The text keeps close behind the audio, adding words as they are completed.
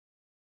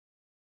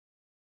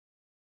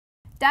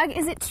Doug,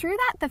 is it true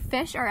that the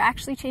fish are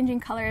actually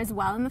changing color as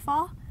well in the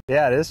fall?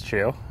 Yeah, it is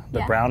true.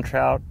 The brown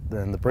trout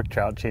and the brook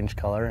trout change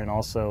color, and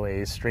also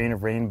a strain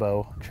of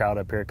rainbow trout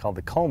up here called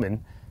the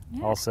Coleman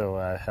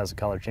also has a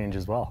color change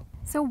as well.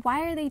 So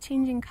why are they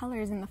changing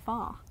colors in the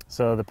fall?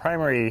 So the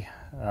primary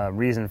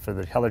reason for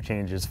the color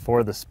change is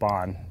for the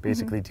spawn,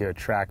 basically to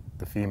attract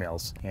the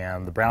females.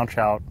 And the brown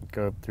trout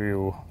go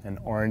through an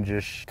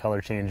orangish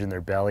color change in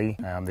their belly.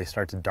 They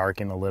start to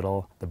darken a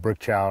little. The brook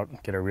trout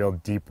get a real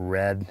deep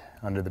red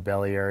under the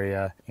belly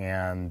area,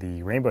 and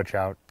the rainbow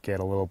trout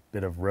get a little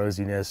bit of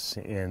rosiness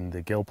in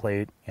the gill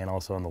plate and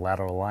also in the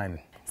lateral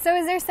line. So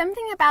is there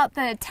something about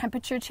the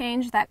temperature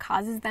change that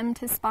causes them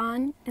to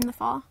spawn in the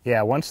fall?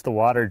 Yeah, once the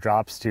water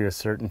drops to a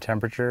certain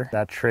temperature,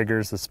 that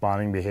triggers the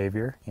spawning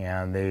behavior,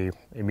 and they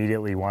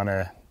immediately want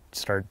to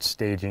start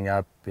staging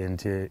up in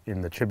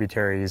the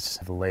tributaries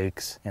of the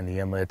lakes and the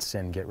inlets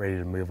and get ready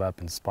to move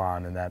up and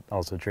spawn, and that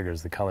also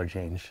triggers the color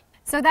change.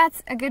 So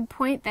that's a good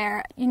point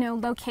there. You know,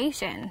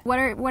 location. What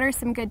are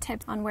some good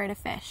tips on where to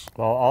fish?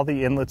 Well, all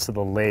the inlets of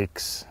the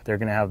lakes, they're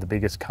going to have the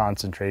biggest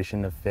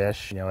concentration of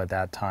fish, at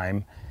that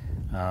time.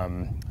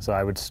 So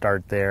I would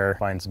start there,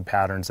 find some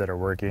patterns that are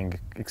working,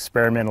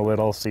 experiment a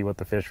little, see what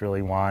the fish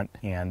really want,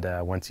 and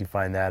once you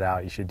find that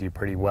out, you should do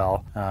pretty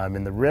well.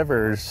 In the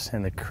rivers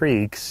and the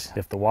creeks,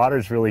 if the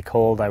water's really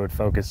cold, I would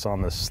focus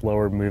on the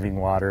slower moving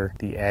water,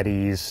 the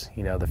eddies.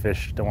 The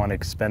fish don't want to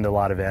expend a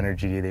lot of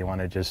energy. They want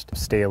to just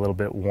stay a little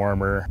bit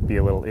warmer, be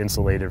a little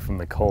insulated from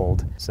the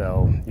cold.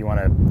 So you want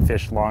to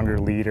fish longer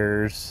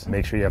leaders,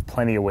 make sure you have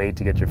plenty of weight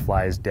to get your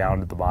flies down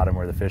to the bottom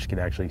where the fish can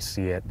actually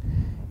see it.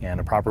 And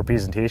a proper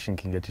presentation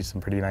can get you some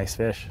pretty nice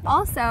fish.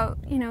 Also,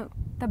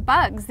 the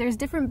bugs, there's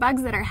different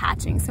bugs that are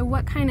hatching. So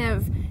what kind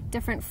of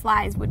different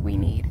flies would we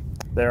need?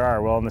 There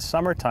are. Well, in the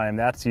summertime,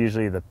 that's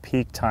usually the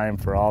peak time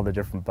for all the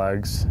different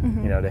bugs,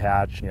 to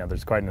hatch.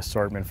 There's quite an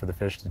assortment for the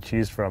fish to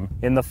choose from.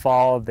 In the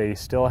fall, they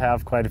still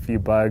have quite a few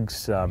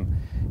bugs.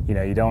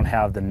 You don't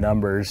have the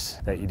numbers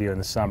that you do in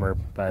the summer,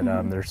 but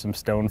there's some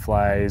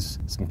stoneflies,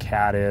 some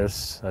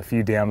caddis, a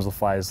few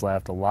damselflies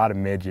left, a lot of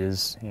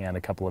midges, and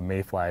a couple of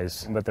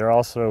mayflies. But there are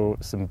also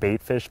some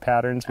baitfish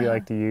patterns we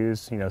like to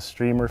use,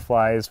 streamer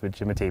flies,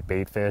 which imitate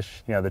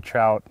baitfish. The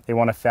trout, they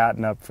want to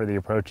fatten up for the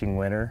approaching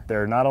winter.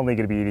 They're not only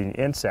going to be eating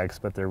insects,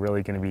 but they're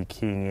really going to be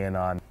keying in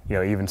on,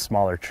 even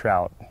smaller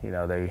trout.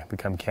 They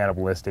become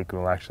cannibalistic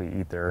and will actually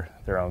eat their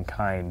own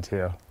kind,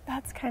 too.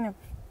 That's kind of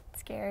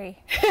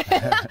scary.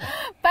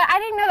 But I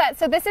didn't know that.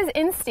 So this is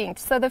instinct.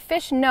 So the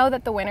fish know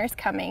that the winter's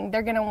coming.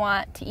 They're going to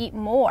want to eat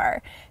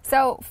more.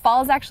 So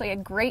fall is actually a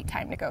great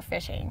time to go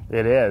fishing.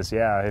 It is,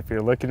 yeah. If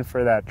you're looking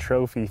for that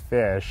trophy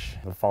fish,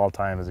 the fall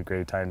time is a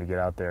great time to get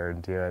out there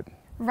and do it.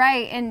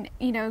 Right, and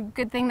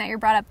good thing that you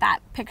brought up that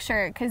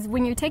picture, because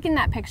when you're taking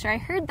that picture, I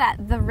heard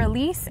that the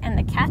release and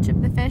the catch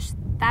of the fish,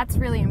 that's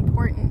really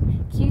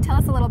important. Can you tell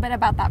us a little bit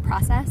about that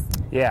process?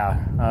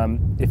 Yeah,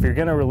 if you're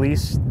going to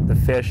release the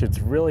fish, it's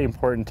really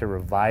important to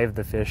revive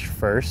the fish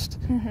first,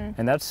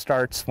 and that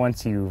starts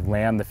once you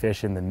land the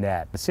fish in the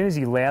net. As soon as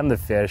you land the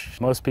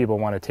fish, most people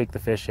want to take the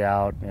fish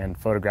out and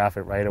photograph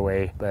it right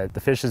away, but the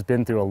fish has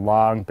been through a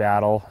long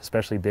battle,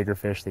 especially bigger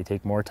fish. They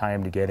take more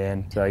time to get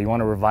in. So you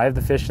want to revive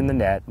the fish in the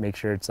net, make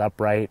sure it's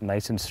upright,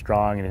 nice and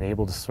strong, and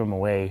able to swim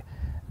away.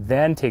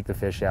 Then take the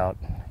fish out,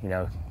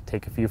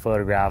 take a few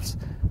photographs,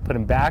 put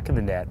him back in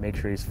the net, make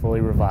sure he's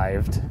fully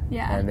revived,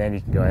 and then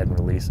you can go ahead and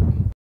release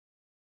him.